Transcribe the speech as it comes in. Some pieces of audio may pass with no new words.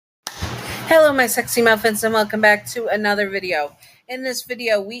Hello, my sexy muffins, and welcome back to another video. In this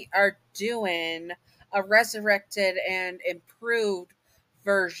video, we are doing a resurrected and improved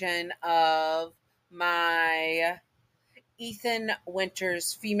version of my female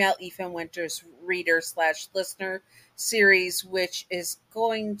Ethan Winters reader slash listener series, which is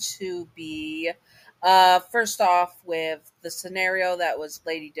going to be first off with the scenario that was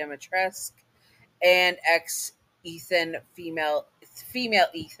Lady Dimitrescu and ex Ethan female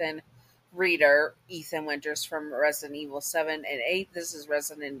Ethan reader Ethan Winters from Resident Evil 7 and 8. This is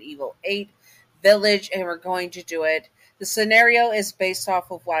Resident Evil 8 Village, and we're going to do it. The scenario is based off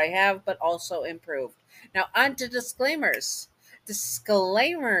of what I have, but also improved. Now, on to disclaimers.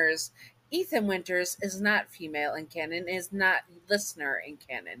 Disclaimers. Ethan Winters is not female in canon, is not listener in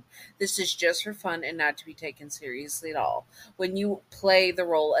canon. This is just for fun and not to be taken seriously at all. When you play the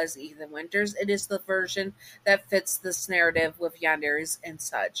role as Ethan Winters, it is the version that fits this narrative with Yandere's and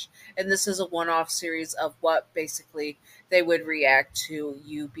such. And this is a one-off series of what basically they would react to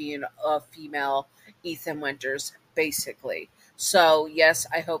you being a female Ethan Winters, basically. So, yes,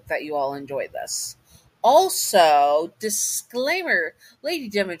 I hope that you all enjoy this. Also, disclaimer, Lady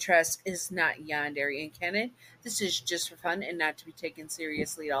Dimitrescu is not Yandere in canon. This is just for fun and not to be taken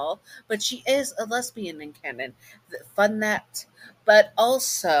seriously at all. But she is a lesbian in canon. Fun that. But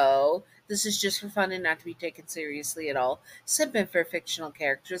also, this is just for fun and not to be taken seriously at all. Simping for fictional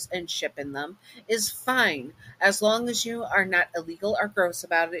characters and shipping them is fine. As long as you are not illegal or gross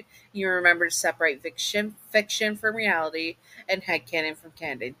about it, you remember to separate fiction from reality and headcanon from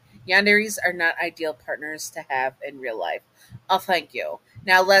canon. Yanderes are not ideal partners to have in real life. Oh, thank you.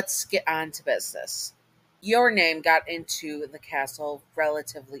 Now let's get on to business. Your Name got into the castle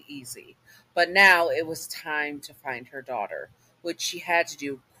relatively easy, but now it was time to find her daughter, which she had to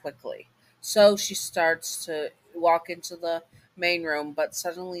do quickly. So she starts to walk into the main room, but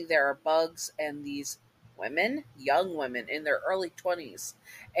suddenly there are bugs and these young women in their early 20s,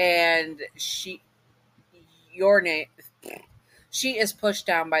 and your name she is pushed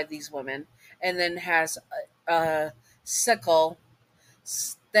down by these women and then has a sickle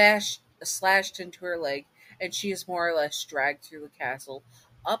slashed into her leg, and she is more or less dragged through the castle,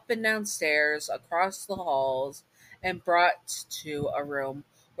 up and down stairs, across the halls, and brought to a room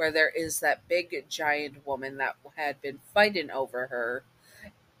where there is that big giant woman that had been fighting over her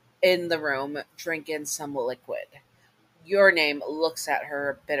in the room, drinking some liquid. Your Name looks at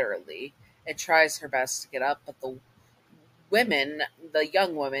her bitterly and tries her best to get up, but the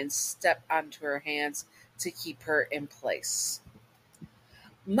young women, step onto her hands to keep her in place.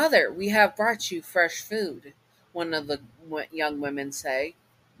 Mother, we have brought you fresh food, one of the young women say.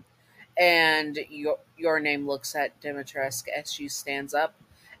 And your Name looks at Dimitrescu as she stands up,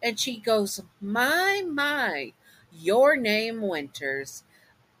 and she goes, my, Your Name Winters.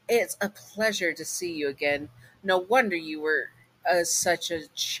 It's a pleasure to see you again. No wonder you were such a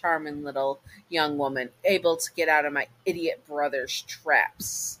charming little young woman, able to get out of my idiot brother's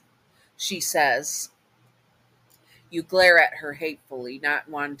traps, she says. You glare at her hatefully, not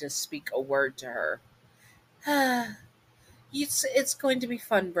wanting to speak a word to her. It's going to be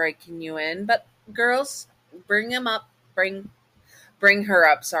fun breaking you in, but girls, bring him up. Bring her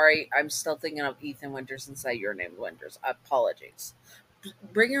up. Sorry, I'm still thinking of Ethan Winters and say Your Name Winters. Apologies.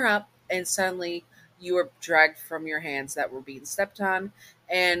 Bring her up, and suddenly you were dragged from your hands that were being stepped on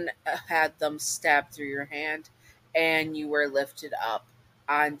and had them stabbed through your hand, and you were lifted up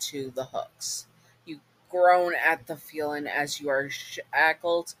onto the hooks. You groan at the feeling as you are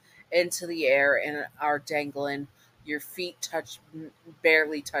shackled into the air and are dangling. Your feet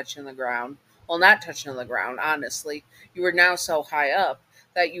barely touching the ground. Well, not touching the ground, honestly. You were now so high up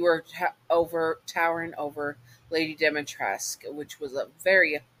that you were towering over Lady Dimitrescu, which was a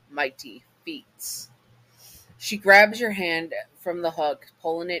very mighty feat. She grabs your hand from the hook,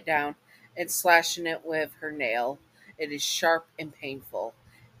 pulling it down and slashing it with her nail. It is sharp and painful,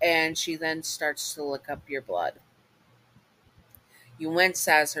 and she then starts to lick up your blood. You wince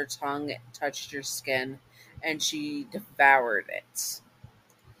as her tongue touched your skin, and she devoured it.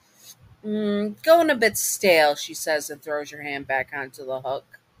 Going a bit stale, she says, and throws your hand back onto the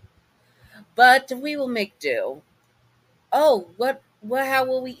hook. But we will make do. Oh, what? How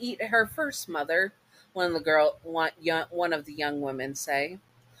will we eat her first, mother? One of the young women say.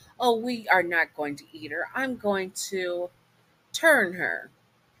 Oh, we are not going to eat her. I'm going to turn her.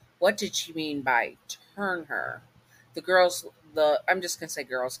 What did she mean by turn her? I'm just gonna say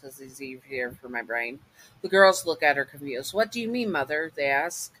girls because it's easier for my brain. The girls look at her confused. What do you mean, mother? They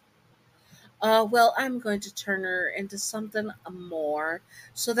ask. Well, I'm going to turn her into something more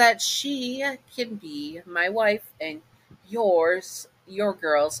so that she can be my wife and yours, your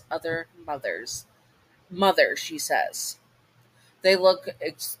girl's other mother, she says. They look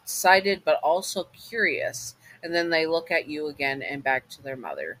excited but also curious, and then they look at you again and back to their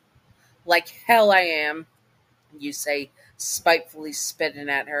mother. Like hell I am, you say, spitefully spitting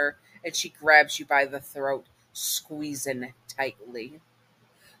at her, and she grabs you by the throat, squeezing tightly.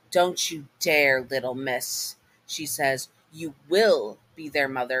 Don't you dare, little miss, she says. You will be their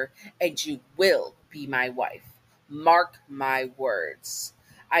mother, and you will be my wife. Mark my words.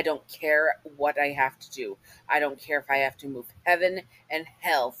 I don't care what I have to do. I don't care if I have to move heaven and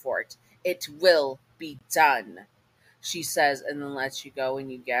hell for it. It will be done, she says, and then lets you go,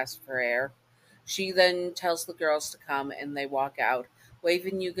 and you gasp for air. She then tells the girls to come, and they walk out,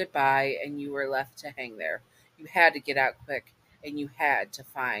 waving you goodbye, and you are left to hang there. You had to get out quick, and you had to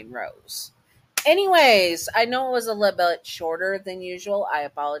find Rose. Anyways, I know it was a little bit shorter than usual. I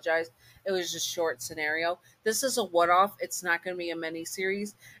apologize. It was just short scenario. This is a one-off. It's not going to be a mini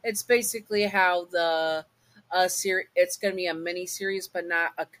series. It's basically how the series. It's going to be a mini series, but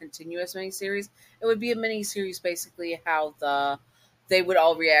not a continuous mini series. It would be a mini series, basically how they would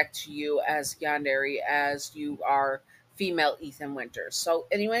all react to you as Yandere, as you are female Ethan Winters. So,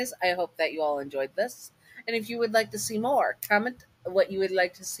 anyways, I hope that you all enjoyed this. And if you would like to see more, comment what you would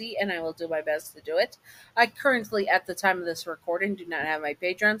like to see, and I will do my best to do it. I currently, at the time of this recording, do not have my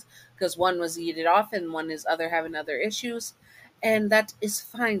patrons because one was yeeted off and one is having other issues, and that is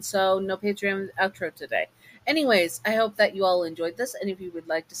fine. So no Patreon outro today. Anyways, I hope that you all enjoyed this, and if you would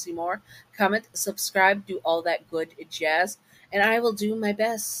like to see more, comment, subscribe, do all that good jazz, and I will do my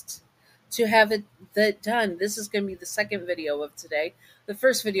best to have it done. This is going to be the second video of today. The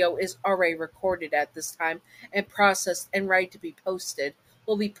first video is already recorded at this time and processed and ready to be posted.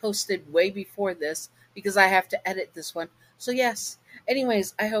 Will be posted way before this because I have to edit this one. So yes.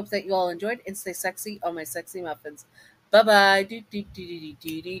 Anyways, I hope that you all enjoyed, and stay sexy on my sexy muffins. Bye bye.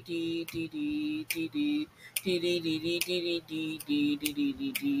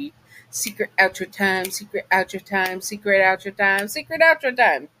 Secret outro time. Secret outro time. Secret outro time. Secret outro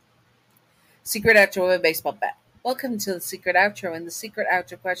time. Secret outro with a baseball bat. Welcome to the secret outro, and the secret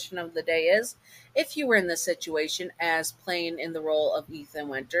outro question of the day is: if you were in this situation as playing in the role of Ethan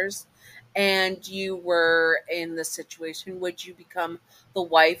Winters, and you were in this situation, would you become the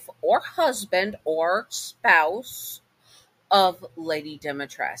wife or husband or spouse of Lady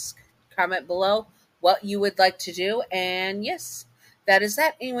Dimitrescu? Comment below what you would like to do, and yes, that is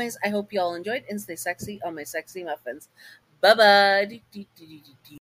that. Anyways, I hope you all enjoyed, and stay sexy on my sexy muffins. Bye bye.